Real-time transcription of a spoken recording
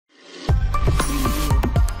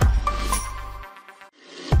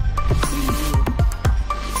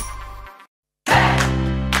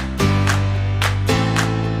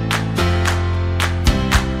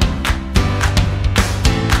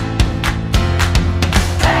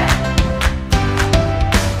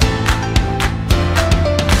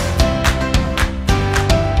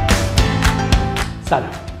سلام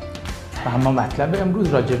و اما مطلب امروز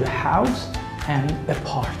راجع به house and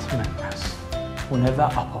apartment هست. خونه و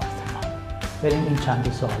آپارتمان. بریم این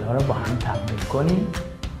چند سوال ها رو با هم تمرین کنیم.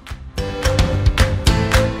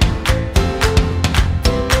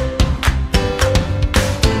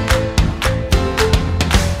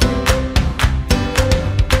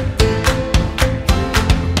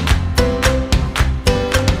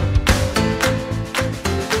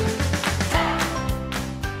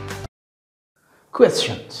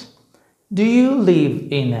 Questions. Do you live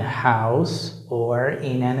in a house or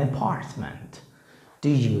in an apartment? Do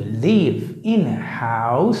you live in a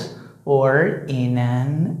house or in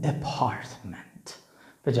an apartment?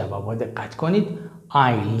 به جواب‌ها دقت کنید.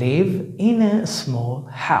 I live in a small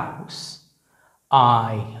house.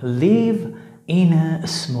 I live in a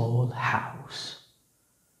small house.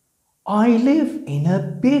 I live in a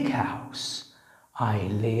big house. I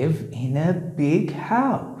live in a big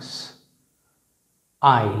house.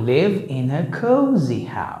 I live in a cozy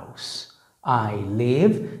house. I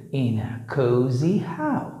live in a cozy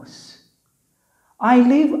house. I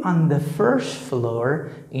live on the first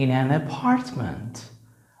floor in an apartment.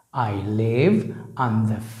 I live on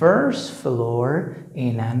the first floor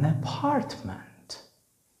in an apartment.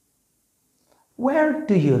 Where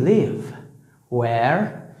do you live? Where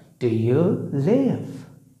do you live?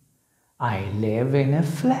 I live in a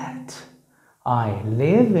flat. I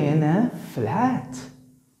live in a flat.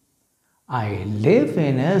 I live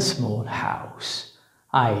in a small house.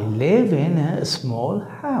 I live in a small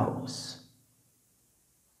house.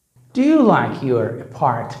 Do you like your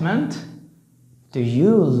apartment? Do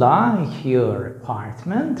you like your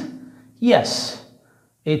apartment? Yes,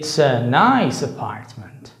 it's a nice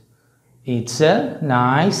apartment. It's a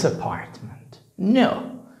nice apartment.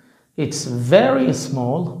 No, it's very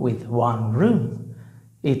small with one room.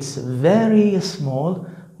 It's very small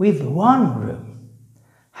with one room.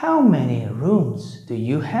 How many rooms do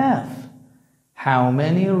you have? How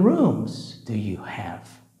many rooms do you have?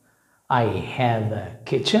 I have a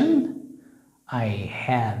kitchen. I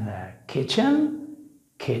have a kitchen.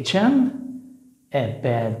 Kitchen. A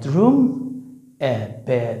bedroom. A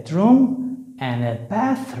bedroom. And a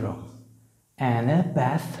bathroom. And a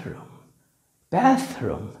bathroom.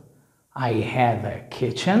 Bathroom. I have a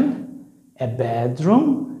kitchen, a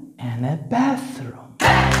bedroom, and a bathroom.